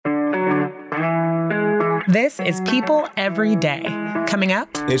This is People Every Day. Coming up,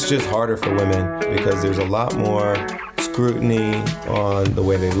 it's just harder for women because there's a lot more scrutiny on the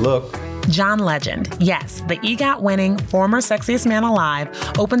way they look. John Legend, yes, the EGOT-winning former sexiest man alive,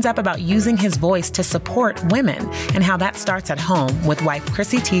 opens up about using his voice to support women and how that starts at home with wife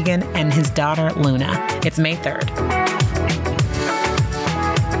Chrissy Teigen and his daughter Luna. It's May 3rd.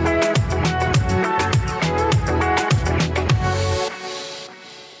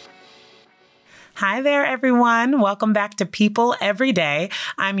 Hi there, everyone. Welcome back to People Every Day.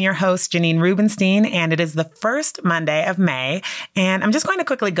 I'm your host, Janine Rubenstein, and it is the first Monday of May. And I'm just going to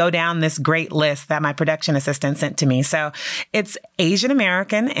quickly go down this great list that my production assistant sent to me. So it's Asian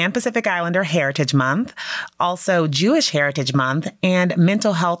American and Pacific Islander Heritage Month, also Jewish Heritage Month, and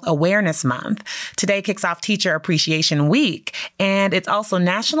Mental Health Awareness Month. Today kicks off Teacher Appreciation Week, and it's also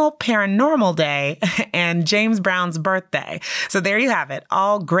National Paranormal Day and James Brown's birthday. So there you have it.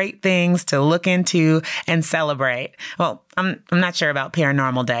 All great things to look into and celebrate. Well, I'm not sure about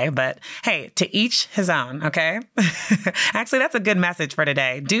Paranormal Day, but hey, to each his own, okay? Actually, that's a good message for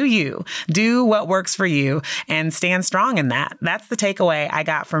today. Do you. Do what works for you and stand strong in that. That's the takeaway I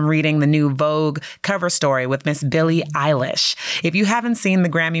got from reading the new Vogue cover story with Miss Billie Eilish. If you haven't seen the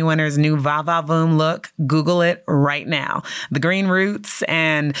Grammy winner's new Va Va Voom look, Google it right now. The green roots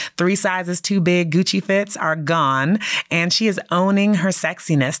and 3 sizes too big Gucci fits are gone, and she is owning her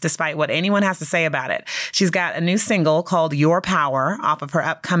sexiness despite what anyone has to say about it. She's got a new single called Your Power off of her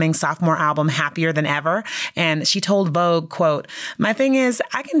upcoming sophomore album, Happier Than Ever. And she told Vogue, quote, "My thing is,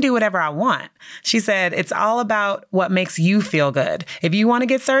 I can do whatever I want." She said, "It's all about what makes you feel good. If you want to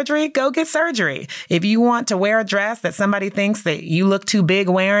get surgery, go get surgery. If you want to wear a dress that somebody thinks that you look too big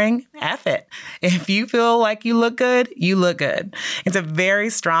wearing, F it. If you feel like you look good, you look good." It's a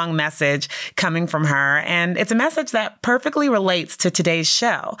very strong message coming from her. And it's a message that perfectly relates to today's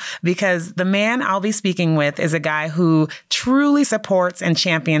show because the man I'll be speaking with is a guy who truly supports and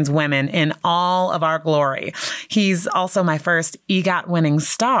champions women in all of our glory. He's also my first EGOT-winning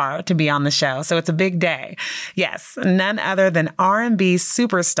star to be on the show, so it's a big day. Yes, none other than R&B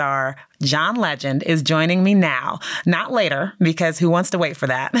superstar John Legend is joining me now, not later, because who wants to wait for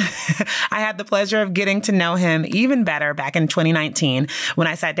that? I had the pleasure of getting to know him even better back in 2019 when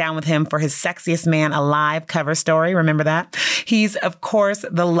I sat down with him for his Sexiest Man Alive cover story. Remember that? He's, of course,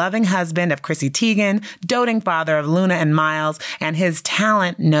 the loving husband of Chrissy Teigen, doting father of Luna and Miles, and his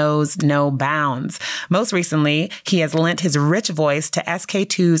talent knows no bounds. Most recently, he has lent his rich voice to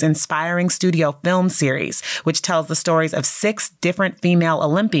SK2's inspiring studio film series, which tells the stories of 6 different female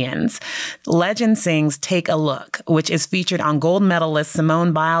Olympians. Legend sings Take a Look, which is featured on gold medalist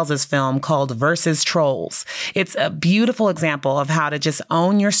Simone Biles' film called Versus Trolls. It's a beautiful example of how to just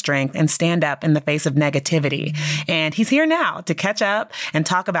own your strength and stand up in the face of negativity. And he's here now to catch up and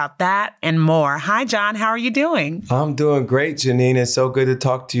talk about that and more. Hi, John. How are you doing? I'm doing great, Janine. It's so good to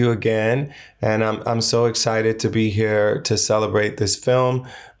talk to you again. And I'm so excited to be here to celebrate this film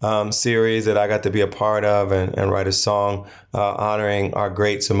series that I got to be a part of and write a song honoring our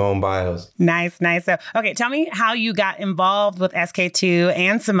great Simone Biles. Nice. So, okay, tell me how you got involved with SK2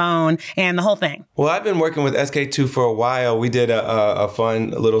 and Simone and the whole thing. Well, I've been working with SK2 for a while. We did a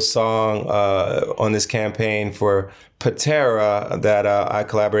fun little song on this campaign for Patera that I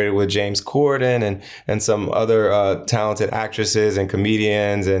collaborated with James Corden and some other talented actresses and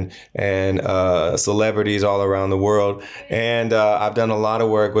comedians and celebrities all around the world. And I've done a lot of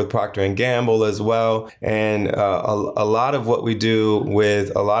work with Procter & Gamble as well. And a lot of what we do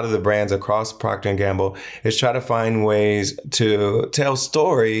with a lot of the brands across Procter & Gamble is try to find ways to tell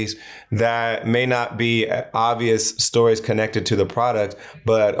stories that may not be obvious stories connected to the product,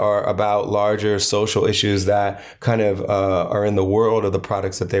 but are about larger social issues that kind of are in the world of the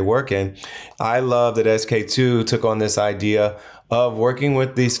products that they work in. I love that SK2 took on this idea of working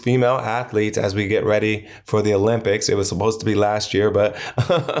with these female athletes as we get ready for the Olympics. It was supposed to be last year, but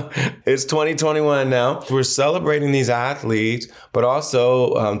it's 2021 now. We're celebrating these athletes, but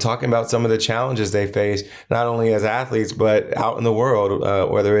also talking about some of the challenges they face, not only as athletes, but out in the world,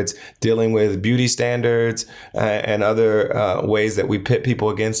 whether it's dealing with beauty standards and other ways that we pit people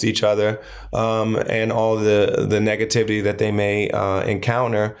against each other, and all the negativity that they may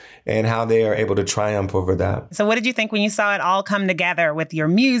encounter and how they are able to triumph over that. So what did you think when you saw it all come come together with your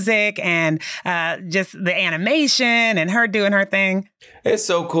music and just the animation and her doing her thing? It's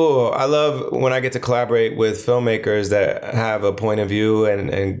so cool. I love when I get to collaborate with filmmakers that have a point of view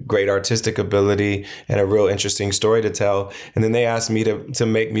and great artistic ability and a real interesting story to tell. And then they ask me to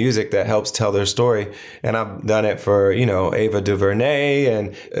make music that helps tell their story. And I've done it for, Ava DuVernay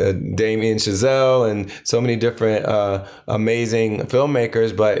and Damien Chazelle and so many different amazing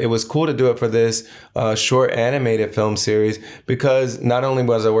filmmakers. But it was cool to do it for this short animated film series because not only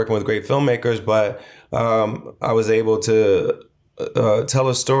was I working with great filmmakers, but I was able to tell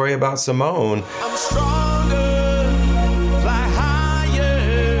a story about Simone. I'm stronger, fly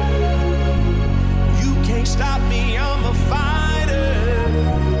higher. You can't stop me, I'm a fighter.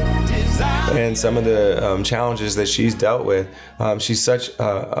 Desire. And some of the challenges that she's dealt with. She's such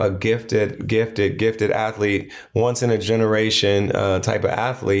a gifted athlete, once in a generation type of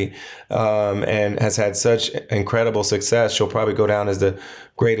athlete, and has had such incredible success. She'll probably go down as the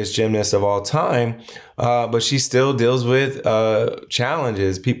greatest gymnast of all time, but she still deals with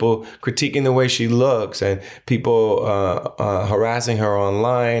challenges, people critiquing the way she looks and people harassing her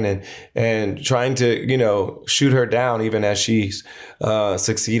online and trying to, shoot her down even as she's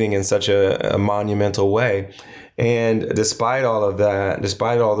succeeding in such a monumental way. And despite all of that,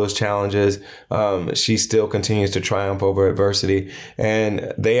 despite all those challenges, she still continues to triumph over adversity.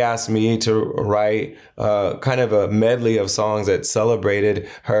 And they asked me to write kind of a medley of songs that celebrated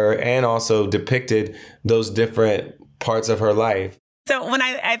her and also depicted those different parts of her life. So when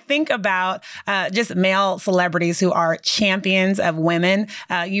I think about just male celebrities who are champions of women,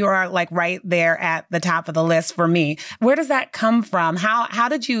 you are like right there at the top of the list for me. Where does that come from? How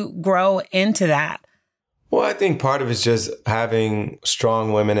did you grow into that? Well, I think part of it's just having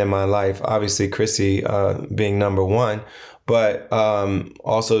strong women in my life. Obviously, Chrissy being number one, but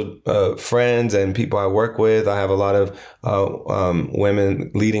also friends and people I work with. I have a lot of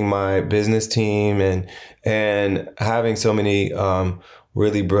women leading my business team and having so many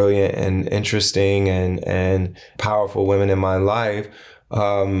really brilliant and interesting and powerful women in my life.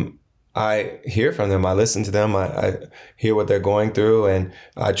 I hear from them. I listen to them. I hear what they're going through, and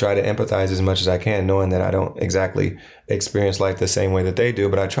I try to empathize as much as I can, knowing that I don't exactly experience life the same way that they do,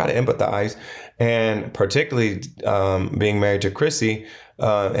 but I try to empathize. And particularly being married to Chrissy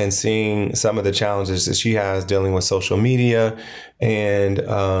and seeing some of the challenges that she has dealing with social media. And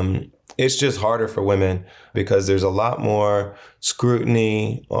it's just harder for women because there's a lot more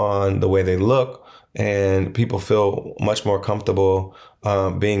scrutiny on the way they look, and people feel much more comfortable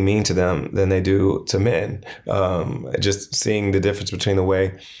being mean to them than they do to men. Just seeing the difference between the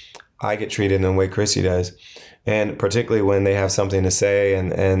way I get treated and the way Chrissy does. And particularly when they have something to say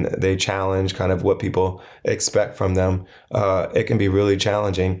and they challenge kind of what people expect from them, it can be really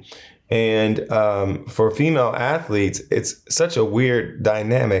challenging. And for female athletes, it's such a weird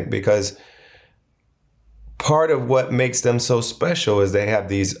dynamic because part of what makes them so special is they have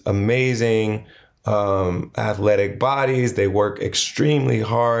these amazing athletic bodies. They work extremely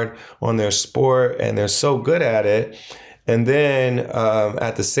hard on their sport and they're so good at it. And then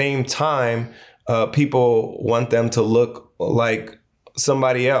at the same time, people want them to look like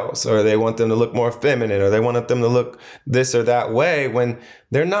somebody else, or they want them to look more feminine, or they want them to look this or that way when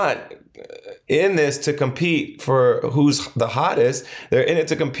they're not in this to compete for who's the hottest. They're in it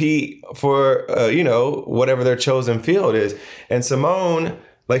to compete for, whatever their chosen field is. And Simone,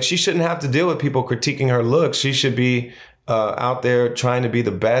 she shouldn't have to deal with people critiquing her looks. She should be out there trying to be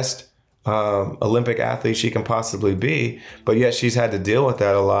the best Olympic athlete she can possibly be. But yet she's had to deal with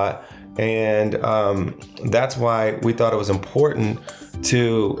that a lot. And that's why we thought it was important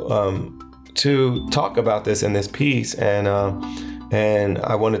to talk about this in this piece. And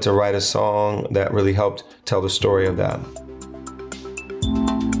I wanted to write a song that really helped tell the story of that.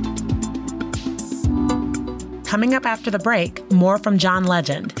 Coming up after the break, more from John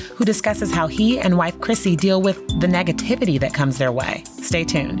Legend, who discusses how he and wife Chrissy deal with the negativity that comes their way. Stay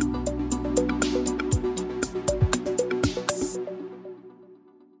tuned.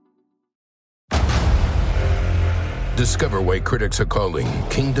 Discover why critics are calling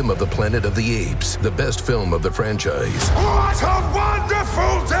Kingdom of the Planet of the Apes the best film of the franchise. What a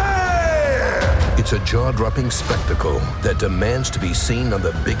wonderful day! It's a jaw-dropping spectacle that demands to be seen on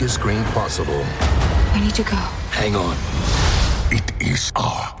the biggest screen possible. I need to go. Hang on. It is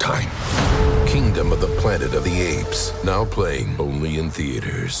our time. Kingdom of the Planet of the Apes. Now playing only in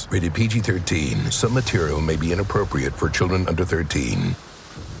theaters. Rated PG-13. Some material may be inappropriate for children under 13.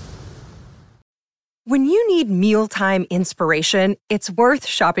 When you need mealtime inspiration, it's worth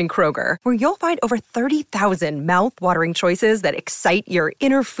shopping Kroger, where you'll find over 30,000 mouth-watering choices that excite your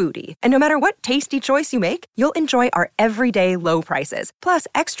inner foodie. And no matter what tasty choice you make, you'll enjoy our everyday low prices, plus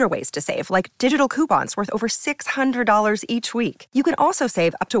extra ways to save, like digital coupons worth over $600 each week. You can also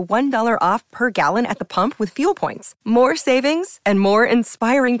save up to $1 off per gallon at the pump with fuel points. More savings and more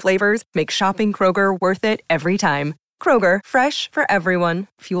inspiring flavors make shopping Kroger worth it every time. Kroger, fresh for everyone.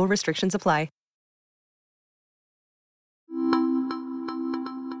 Fuel restrictions apply.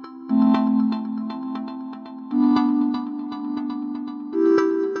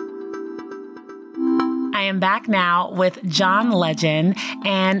 I am back now with John Legend.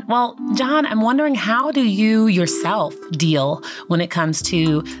 And well, John, I'm wondering, how do you yourself deal when it comes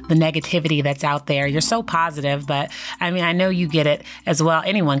to the negativity that's out there? You're so positive, but I mean, I know you get it as well.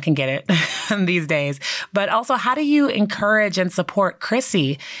 Anyone can get it these days. But also, how do you encourage and support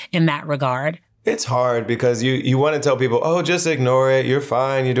Chrissy in that regard? It's hard because you want to tell people, oh, just ignore it. You're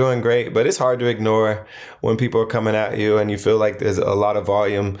fine. You're doing great. But it's hard to ignore when people are coming at you and you feel like there's a lot of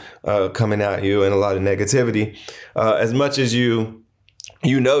volume coming at you and a lot of negativity. As much as you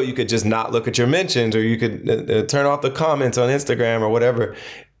could just not look at your mentions, or you could turn off the comments on Instagram or whatever.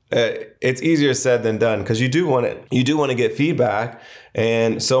 It's easier said than done, because you do want to get feedback.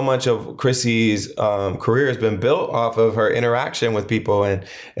 And so much of Chrissy's career has been built off of her interaction with people and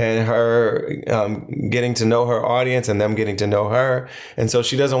her getting to know her audience and them getting to know her. And so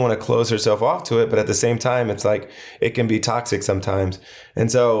she doesn't want to close herself off to it. But at the same time, it's like it can be toxic sometimes.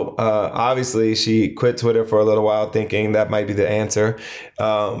 And so obviously she quit Twitter for a little while thinking that might be the answer.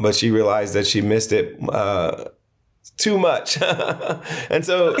 But she realized that she missed it too much. And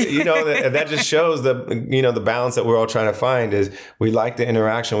so, that just shows the balance that we're all trying to find is we like the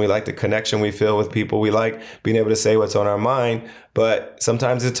interaction. We like the connection we feel with people. We like being able to say what's on our mind. But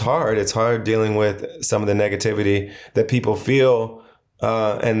sometimes it's hard. It's hard dealing with some of the negativity that people feel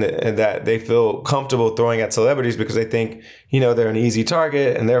and that they feel comfortable throwing at celebrities because they think, they're an easy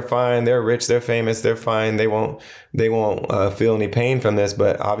target and they're fine. They're rich. They're famous. They're fine. They won't feel any pain from this.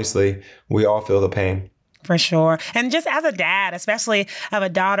 But obviously, we all feel the pain. For sure. And just as a dad, especially of a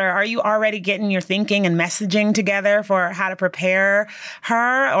daughter, are you already getting your thinking and messaging together for how to prepare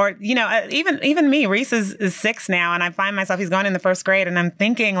her? Or, even me, Reese is 6 now, and I find myself, he's going in the 1st grade, and I'm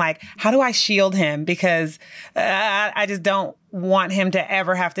thinking, like, how do I shield him? Because I just don't want him to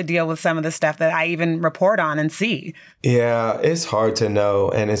ever have to deal with some of the stuff that I even report on and see. Yeah, it's hard to know.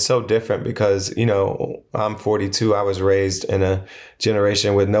 And it's so different because, I'm 42. I was raised in a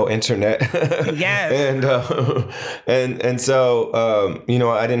generation with no internet. Yes. and so,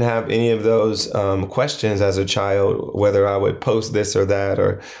 I didn't have any of those questions as a child, whether I would post this or that,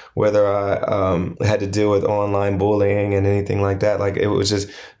 or whether I had to deal with online bullying and anything like that. Like, it was just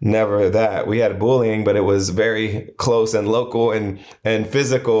never that. We had bullying, but it was very close and local and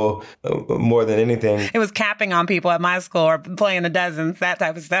physical more than anything. It was capping on people at my school or playing the dozens, that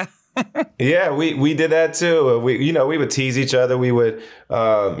type of stuff. Yeah, we did that too. We would tease each other. We would,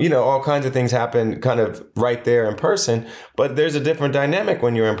 all kinds of things happen kind of right there in person. But there's a different dynamic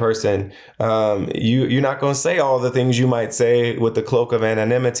when you're in person. You're not going to say all the things you might say with the cloak of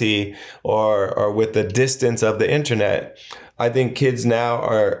anonymity or with the distance of the internet. I think kids now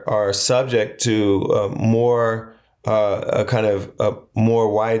are subject to more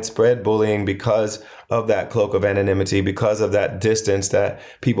more widespread bullying because of that cloak of anonymity, because of that distance that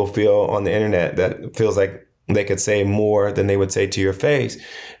people feel on the internet that feels like they could say more than they would say to your face.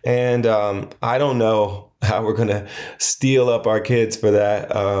 And I don't know how we're going to steel up our kids for that.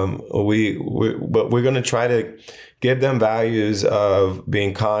 But we're going to try to give them values of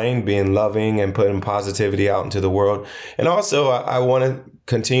being kind, being loving, and putting positivity out into the world. And also, I want to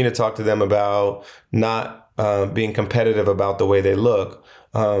continue to talk to them about not being competitive about the way they look.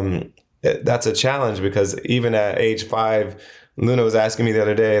 That's a challenge because even at age 5, Luna was asking me the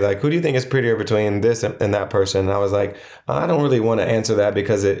other day, like, who do you think is prettier between this and that person? And I was like, I don't really want to answer that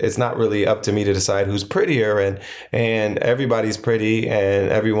because it's not really up to me to decide who's prettier. And everybody's pretty and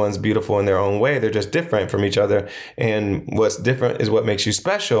everyone's beautiful in their own way. They're just different from each other. And what's different is what makes you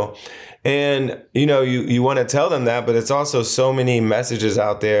special. And, you want to tell them that, but it's also so many messages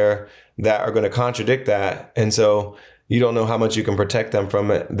out there that are going to contradict that. And so, you don't know how much you can protect them from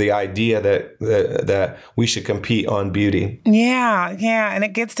the idea that we should compete on beauty. Yeah. And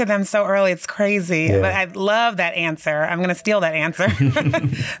it gets to them so early. It's crazy. Yeah. But I love that answer. I'm going to steal that answer.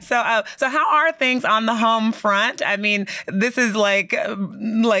 So how are things on the home front? I mean, this is like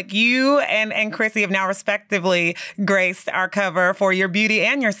you and Chrissy have now respectively graced our cover for your beauty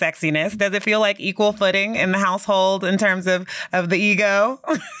and your sexiness. Does it feel like equal footing in the household in terms of the ego?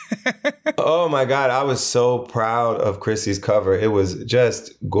 Oh my God, I was so proud of Chrissy's cover. It was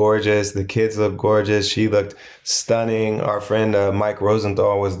just gorgeous. The kids looked gorgeous. She looked stunning. Our friend Mike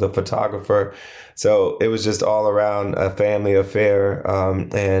Rosenthal was the photographer. So it was just all around a family affair.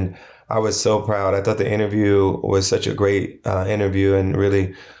 And I was so proud. I thought the interview was such a great interview and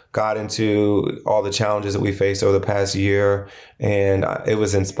really got into all the challenges that we faced over the past year. And it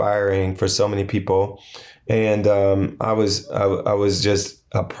was inspiring for so many people. And I was just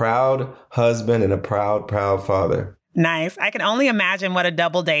a proud husband and a proud father. Nice. I can only imagine what a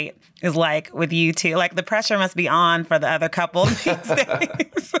double date is like with you two. Like the pressure must be on for the other couple these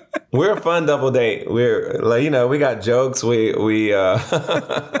days. We're a fun double date. We're like, we got jokes. We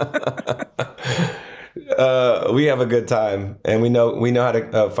have a good time, and we know how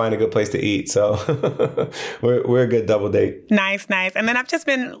to find a good place to eat. So we're a good double date. Nice. And then I've just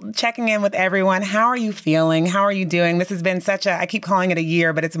been checking in with everyone. How are you feeling? How are you doing? This has been I keep calling it a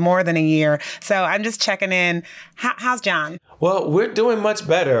year, but it's more than a year. So I'm just checking in. How's John? Well, we're doing much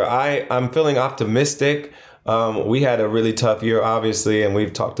better. I'm feeling optimistic. We had a really tough year, obviously, and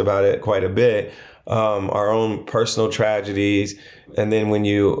we've talked about it quite a bit. Our own personal tragedies. And then when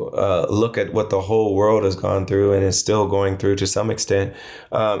you look at what the whole world has gone through and is still going through to some extent,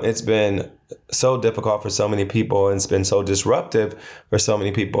 it's been so difficult for so many people and it's been so disruptive for so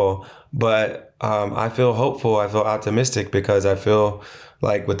many people. But I feel hopeful. I feel optimistic because I feel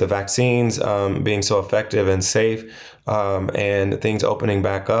like with the vaccines being so effective and safe and things opening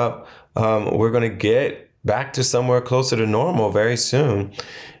back up, we're going to get back to somewhere closer to normal very soon.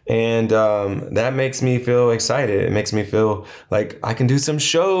 And that makes me feel excited. It makes me feel like I can do some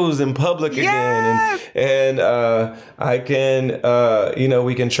shows in public again. And I can,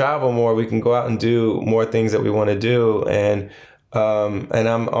 we can travel more. We can go out and do more things that we want to do. And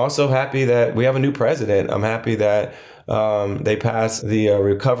I'm also happy that we have a new president. I'm happy that they passed the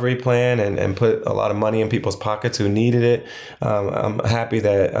recovery plan and put a lot of money in people's pockets who needed it. I'm happy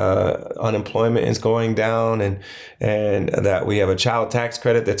that unemployment is going down and that we have a child tax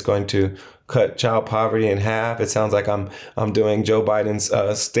credit that's going to cut child poverty in half. It sounds like I'm doing Joe Biden's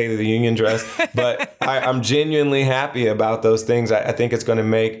State of the Union address, but I'm genuinely happy about those things. I think it's going to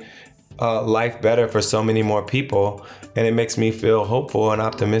make life better for so many more people. And it makes me feel hopeful and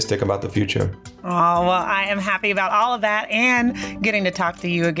optimistic about the future. Oh, well, I am happy about all of that and getting to talk to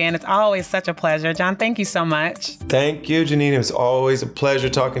you again. It's always such a pleasure. John, thank you so much. Thank you, Janine. It was always a pleasure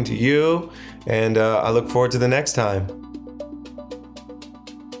talking to you. And I look forward to the next time.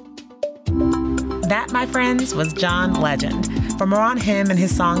 That, my friends, was John Legend. For more on him and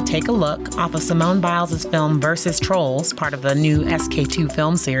his song Take a Look off of Simone Biles' film Versus Trolls, part of the new SK2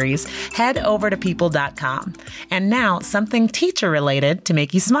 film series, head over to people.com. And now, something teacher-related to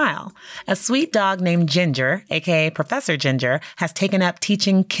make you smile. A sweet dog named Ginger, aka Professor Ginger, has taken up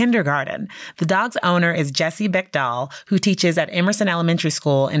teaching kindergarten. The dog's owner is Jessie Beckdahl, who teaches at Emerson Elementary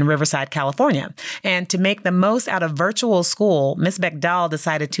School in Riverside, California. And to make the most out of virtual school, Miss Beckdahl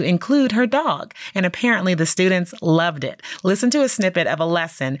decided to include her dog. And apparently the students loved it. Listen to a snippet of a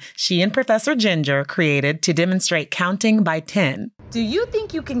lesson she and Professor Ginger created to demonstrate counting by 10. Do you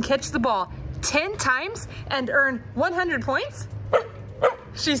think you can catch the ball 10 times and earn 100 points?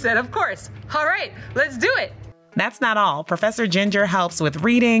 She said, of course. All right, let's do it. That's not all. Professor Ginger helps with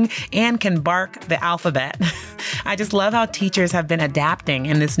reading and can bark the alphabet. I just love how teachers have been adapting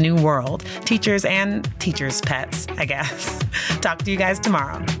in this new world. Teachers and teachers' pets, I guess. Talk to you guys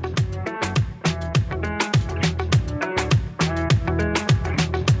tomorrow.